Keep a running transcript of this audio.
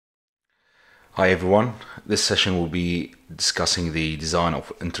Hi everyone, this session will be discussing the design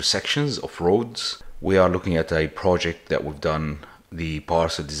of intersections of roads. We are looking at a project that we've done, the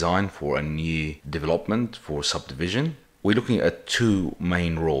parcel design for a new development for subdivision. We're looking at two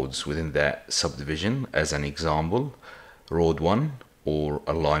main roads within that subdivision as an example. Road 1 or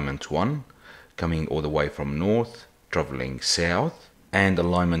alignment 1 coming all the way from north, traveling south, and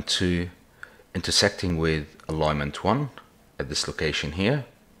alignment 2 intersecting with alignment 1 at this location here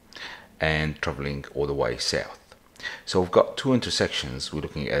and traveling all the way south. So we've got two intersections we're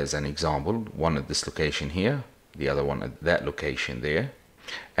looking at as an example, one at this location here, the other one at that location there,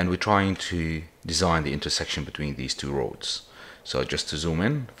 and we're trying to design the intersection between these two roads. So just to zoom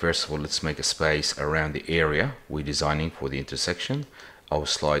in, first of all, let's make a space around the area we're designing for the intersection. I'll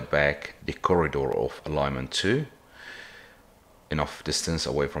slide back the corridor of alignment 2 enough distance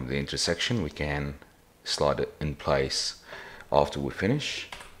away from the intersection. We can slide it in place after we finish.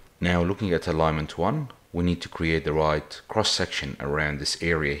 Now looking at alignment 1, we need to create the right cross-section around this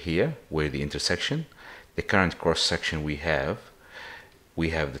area here where the intersection. The current cross-section we have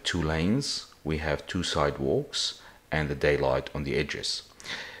the two lanes, we have two sidewalks and the daylight on the edges.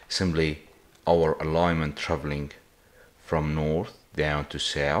 Simply our alignment traveling from north down to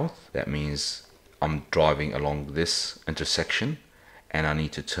south, that means I'm driving along this intersection and I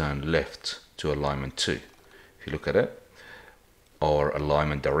need to turn left to alignment 2. If you look at it, our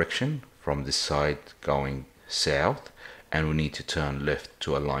alignment direction from this side going south, and we need to turn left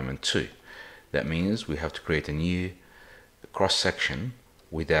to alignment 2. That means we have to create a new cross section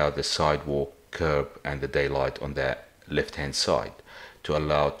without the sidewalk, curb and the daylight on that left hand side to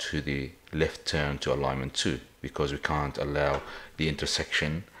allow to the left turn to alignment 2, because we can't allow the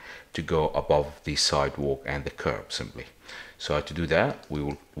intersection to go above the sidewalk and the curb simply. So to do that,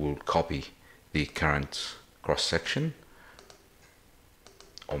 we'll copy the current cross section.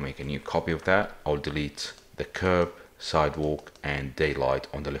 I'll make a new copy of that. I'll delete the curb, sidewalk and daylight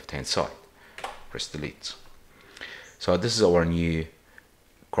on the left hand side. Press delete. So this is our new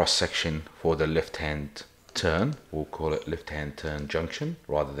cross section for the left hand turn. We'll call it left hand turn junction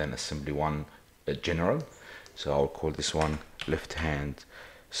rather than a simply one general. So I'll call this one left hand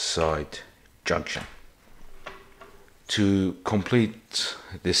side junction. To complete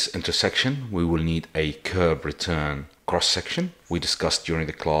this intersection, we will need a curb return cross section. We discussed during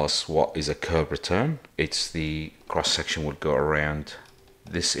the class what is a curb return. It's the cross section would go around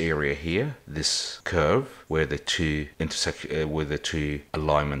this area here, this curve where the two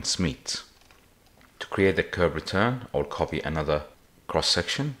alignments meet. To create the curb return, I'll copy another cross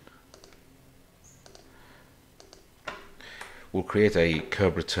section. We'll create a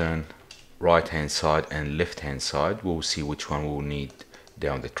curb return right hand side and left hand side. We'll see which one we'll need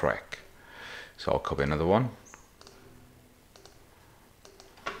down the track. So I'll copy another one.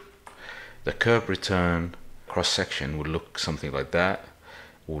 The curb return cross section would look something like that.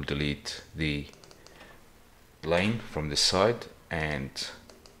 We'll delete the lane from this side and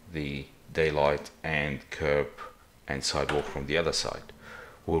the daylight and curb and sidewalk from the other side.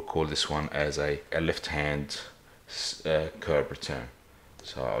 We'll call this one as a left hand curb return.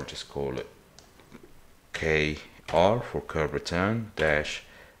 So I'll just call it KR for curb return dash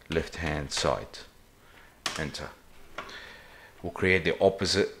left hand side. Enter. We'll create the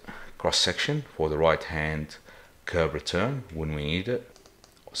opposite cross section for the right hand curb return when we need it.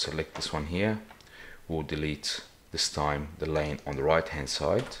 I'll select this one here. We'll delete this time the lane on the right hand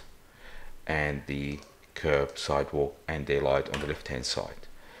side and the curb, sidewalk and daylight on the left hand side.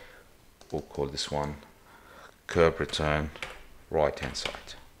 We'll call this one curb return right hand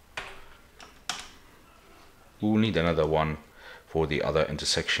side. We'll need another one for the other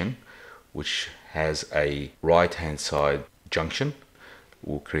intersection which has a right hand side junction.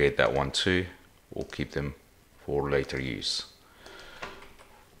 We'll create that one too. We'll keep them for later use.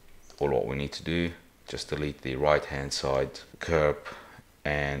 All what we need to do, just delete the right hand side curb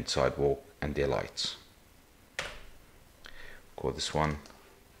and sidewalk and daylights. Call this one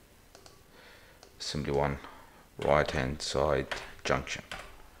simply one right hand side junction.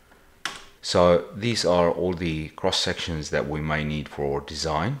 So these are all the cross sections that we may need for our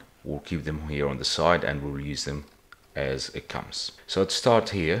design. We'll keep them here on the side and we'll use them as it comes. So let's start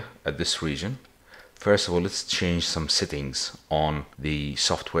here at this region. First of all, let's change some settings on the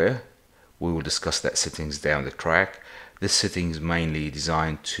software. We will discuss that settings down the track. This setting is mainly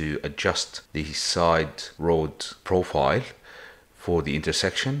designed to adjust the side road profile for the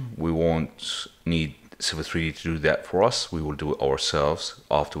intersection. We won't need Civil 3D to do that for us. We will do it ourselves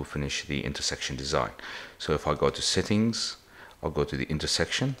after we finish the intersection design. So if I go to settings, I'll go to the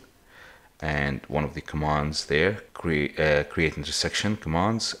intersection and one of the commands there, create intersection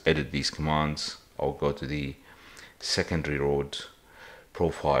commands, edit these commands. I'll go to the secondary road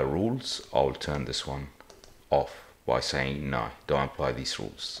profile rules. I'll turn this one off by saying no, don't apply these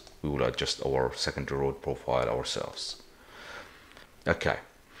rules. We will adjust our secondary road profile ourselves. Okay,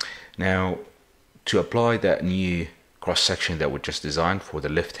 now to apply that new cross-section that we just designed for the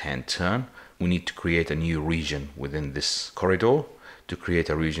left-hand turn, we need to create a new region within this corridor. To create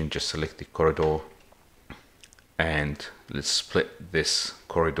a region, just select the corridor and let's split this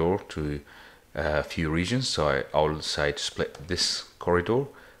corridor to a few regions. So I'll say to split this corridor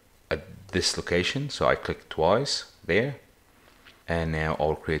at this location. So I click twice there, and now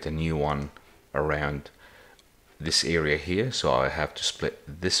I'll create a new one around this area here. So I have to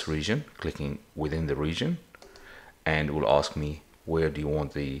split this region, clicking within the region, and it will ask me where do you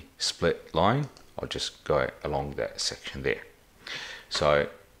want the split line. I'll just go along that section there. So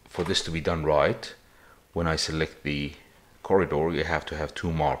for this to be done right, when I select the corridor, you have to have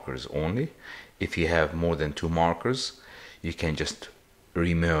 2 markers only. If you have more than 2 markers, you can just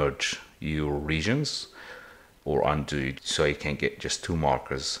remerge your regions or undo it, so you can get just 2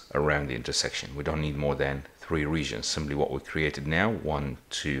 markers around the intersection. We don't need more than 3 regions. Simply what we created now, 1,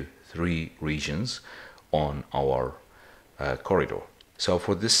 2, 3 regions on our corridor. So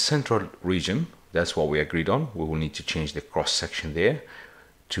for this central region, that's what we agreed on. We will need to change the cross section there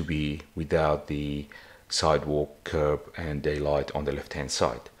to be without the sidewalk, curb and daylight on the left hand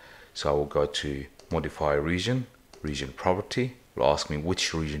side. So I will go to modify region, region property. It will ask me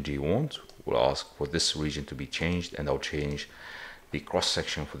which region do you want. We'll ask for this region to be changed, and I'll change the cross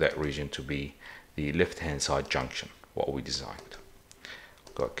section for that region to be the left hand side junction, what we designed.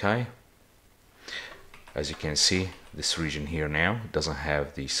 Go OK. As you can see, this region here now doesn't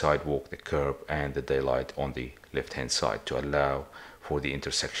have the sidewalk, the curb and the daylight on the left hand side to allow for the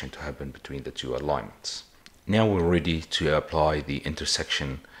intersection to happen between the 2 alignments. Now we're ready to apply the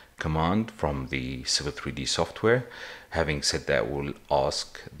intersection command from the Civil 3D software. Having said that, we'll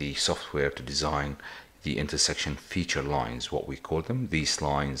ask the software to design the intersection feature lines, what we call them. These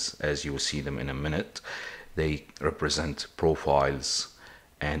lines, as you will see them in a minute, they represent profiles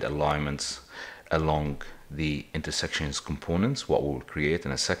and alignments along the intersections components, what we'll create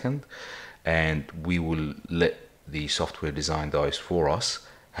in a second, and we will let the software design those for us.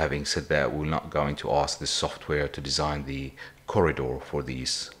 Having said that, we're not going to ask the software to design the corridor for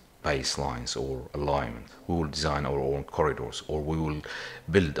these baselines or alignment. We will design our own corridors, or we will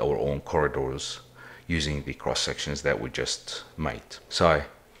build our own corridors using the cross sections that we just made. So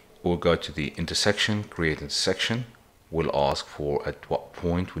we'll go to the intersection, create intersection. We'll ask for at what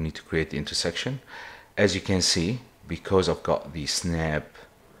point we need to create the intersection. As you can see, because I've got the snap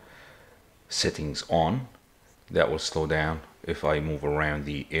settings on, that will slow down if I move around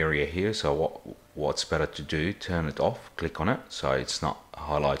the area here. So what's better to do, turn it off, click on it so it's not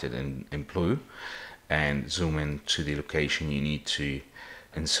highlighted in blue, and zoom in to the location you need to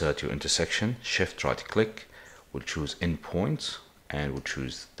insert your intersection. Shift right click, we'll choose endpoint, and we'll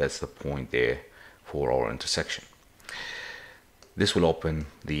choose that's the point there for our intersection. This will open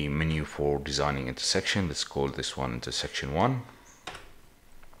the menu for designing intersection. Let's call this one intersection 1.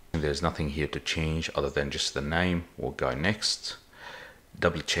 And there's nothing here to change other than just the name. We'll go next.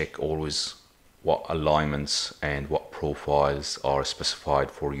 Double check always what alignments and what profiles are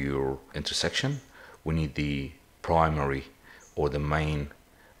specified for your intersection. We need the primary or the main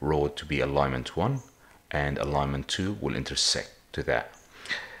road to be alignment 1, and alignment 2 will intersect to that.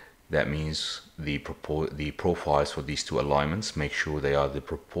 That means the profiles for these 2 alignments, make sure they are the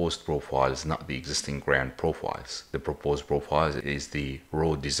proposed profiles, not the existing ground profiles. The proposed profiles is the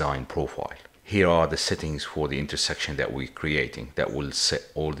road design profile. Here are the settings for the intersection that we're creating that will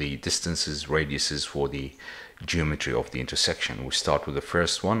set all the distances, radiuses for the geometry of the intersection. We start with the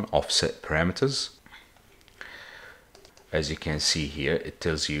first one, offset parameters. As you can see here, it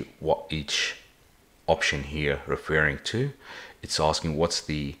tells you what each option here referring to. It's asking what's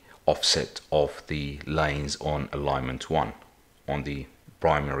the offset of the lanes on alignment 1 on the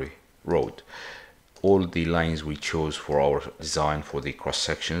primary road. All the lanes we chose for our design for the cross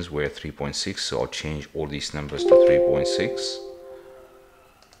sections were 3.6, so I'll change all these numbers to 3.6,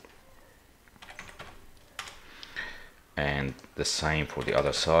 and the same for the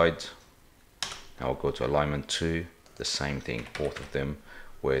other side. Now I'll go to alignment 2, the same thing, both of them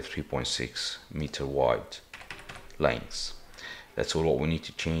were 3.6 meter wide lanes. That's all what we need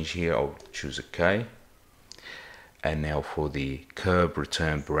to change here. I'll choose OK. And now for the curb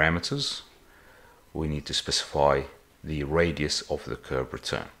return parameters, we need to specify the radius of the curb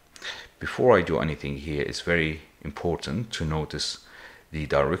return. Before I do anything here, it's very important to notice the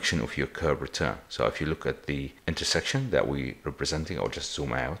direction of your curve return. So if you look at the intersection that we're representing, I'll just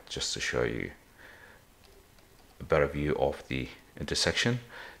zoom out just to show you a better view of the intersection.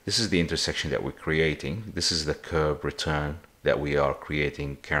 This is the intersection that we're creating. This is the curve return that we are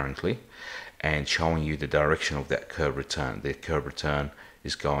creating currently, and showing you the direction of that curve return. The curve return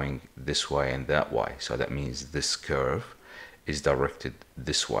is going this way and that way, so that means this curve is directed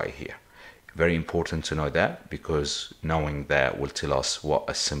this way here. Very important to know that, because knowing that will tell us what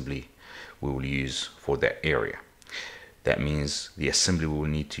assembly we will use for that area. That means the assembly we will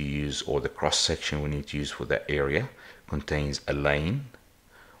need to use, or the cross section we need to use for that area, contains a lane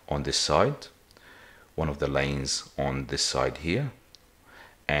on this side, one of the lanes on this side here,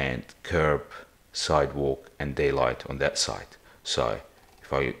 and curb, sidewalk and daylight on that side. So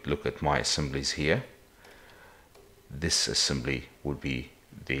if I look at my assemblies here, this assembly would be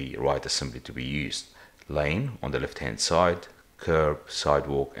the right assembly to be used. Lane on the left hand side, curb,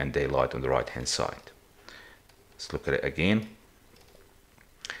 sidewalk and daylight on the right hand side. Let's look at it again.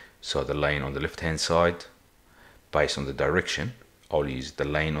 So the lane on the left hand side, based on the direction, I'll use the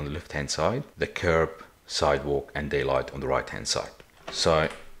lane on the left hand side, the curb, sidewalk and daylight on the right hand side. So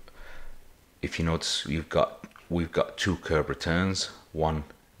if you notice, we've got two curb returns, one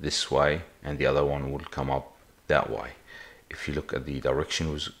this way and the other one will come up that way. If you look at the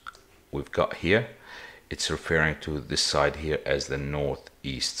direction we've got here, it's referring to this side here as the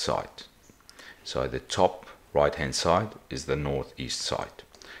northeast side. So the top right hand side is the northeast side.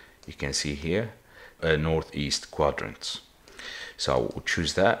 You can see here northeast quadrants. So we'll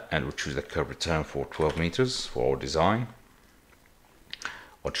choose that, and we'll choose the curve return for 12 meters for our design.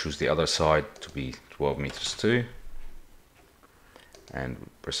 I'll choose the other side to be 12 meters too, and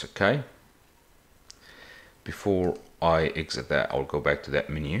press OK. Before I exit that, I'll go back to that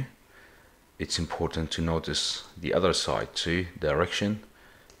menu. It's important to notice the other side too, direction.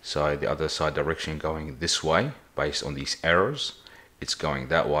 So the other side direction going this way, based on these arrows, it's going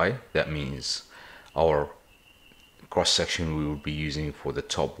that way. That means our cross section we will be using for the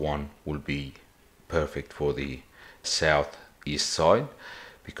top one will be perfect for the southeast side,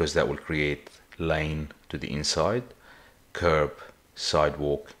 because that will create lane to the inside, curb,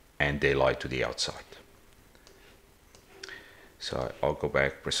 sidewalk and daylight to the outside. So I'll go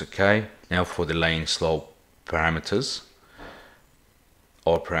back, press OK. Now for the lane slope parameters.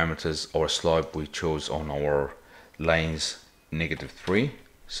 Our slope we chose on our lanes -3,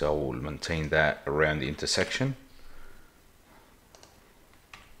 so we'll maintain that around the intersection.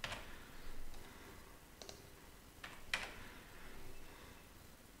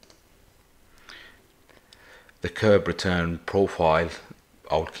 The curb return profile,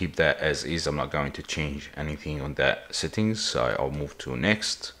 I'll keep that as is. I'm not going to change anything on that settings, so I'll move to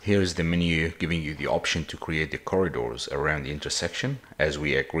next. Here is the menu giving you the option to create the corridors around the intersection. As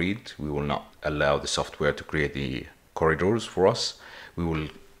we agreed, we will not allow the software to create the corridors for us. We will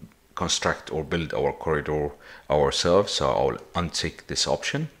construct or build our corridor ourselves, so I'll untick this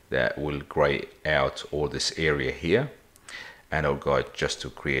option. That will gray out all this area here, and I'll go just to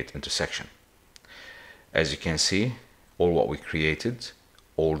create intersection. As you can see, all what we created,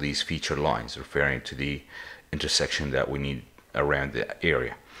 all these feature lines referring to the intersection that we need around the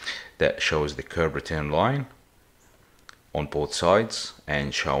area. That shows the curb return line on both sides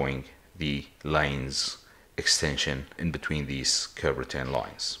and showing the lanes extension in between these curb return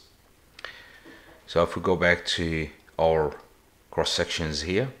lines. So if we go back to our cross sections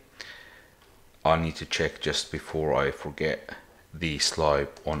here, I need to check just before I forget the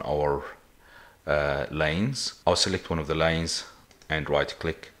slope on our lanes. I'll select one of the lanes and right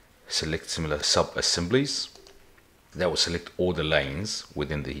click, select similar sub assemblies. That will select all the lanes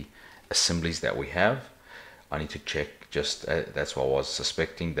within the assemblies that we have. I need to check just that's what I was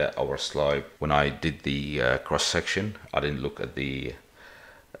suspecting, that our slope, when I did the cross section, I didn't look at the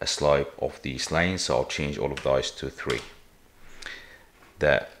slope of these lanes, so I'll change all of those to 3.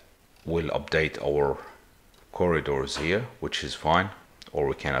 That will update our corridors here, which is fine, or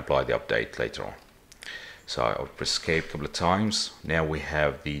we can apply the update later on. So I'll press escape a couple of times. Now we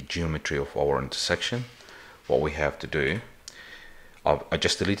have the geometry of our intersection. What we have to do, I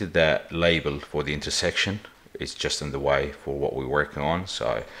just deleted that label for the intersection. It's just in the way for what we're working on,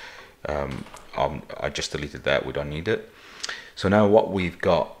 so I just deleted that. We don't need it. So now what we've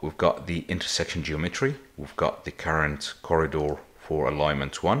got the intersection geometry, we've got the current corridor for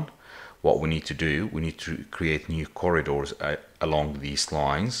alignment 1. What we need to do, we need to create new corridors along these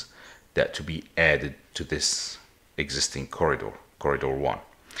lines that to be added to this existing corridor, corridor 1.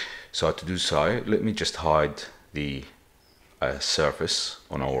 So to do so, let me just hide the surface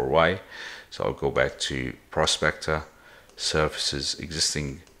on our way. So I'll go back to prospector, surfaces,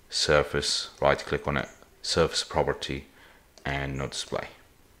 existing surface, right click on it, surface property, and no display.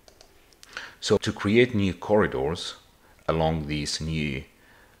 So to create new corridors along these new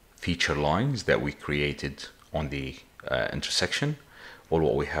feature lines that we created on the intersection, well,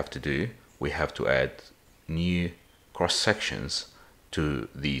 what we have to do, we have to add new cross sections to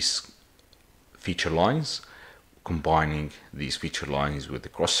these feature lines, combining these feature lines with the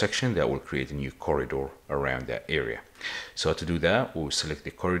cross section that will create a new corridor around that area. So to do that, we'll select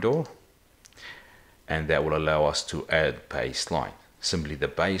the corridor, and that will allow us to add baseline. Simply the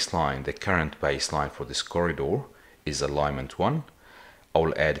baseline, the current baseline for this corridor is alignment 1. I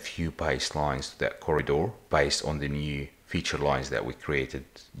will add a few baselines to that corridor based on the new feature lines that we created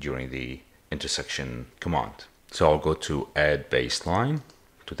during the intersection command. So I'll go to add baseline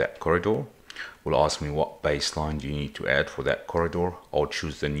to that corridor. Will ask me what baseline do you need to add for that corridor. I'll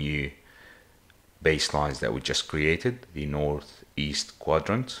choose the new baselines that we just created, the northeast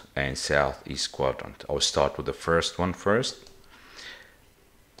quadrant and southeast quadrant. I'll start with the first one first.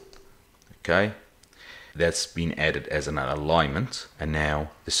 Okay, that's been added as an alignment, and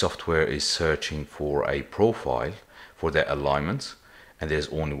now the software is searching for a profile for that alignment, and there's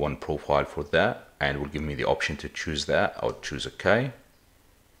only one profile for that, and will give me the option to choose that. I'll choose OK.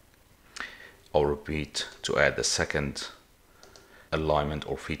 I'll repeat to add the second alignment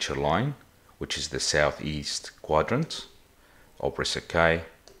or feature line, which is the southeast quadrant. I'll press OK,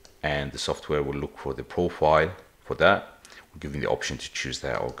 and the software will look for the profile for that. We'll give me the option to choose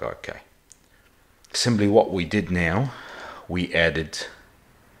that. I'll go OK. Simply what we did now, we added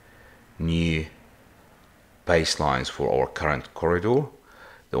new baselines for our current corridor.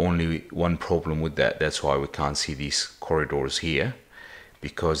 The only one problem with that's why we can't see these corridors here,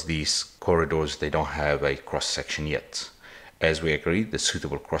 because these corridors, they don't have a cross section yet. As we agreed, the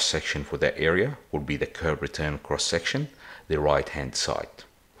suitable cross section for that area would be the curb return cross section, the right hand side.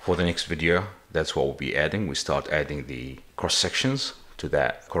 For the next video, that's what we'll be adding. We start adding the cross sections to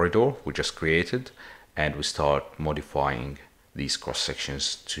that corridor we just created, and we start modifying these cross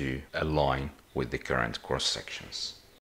sections to align with the current cross sections.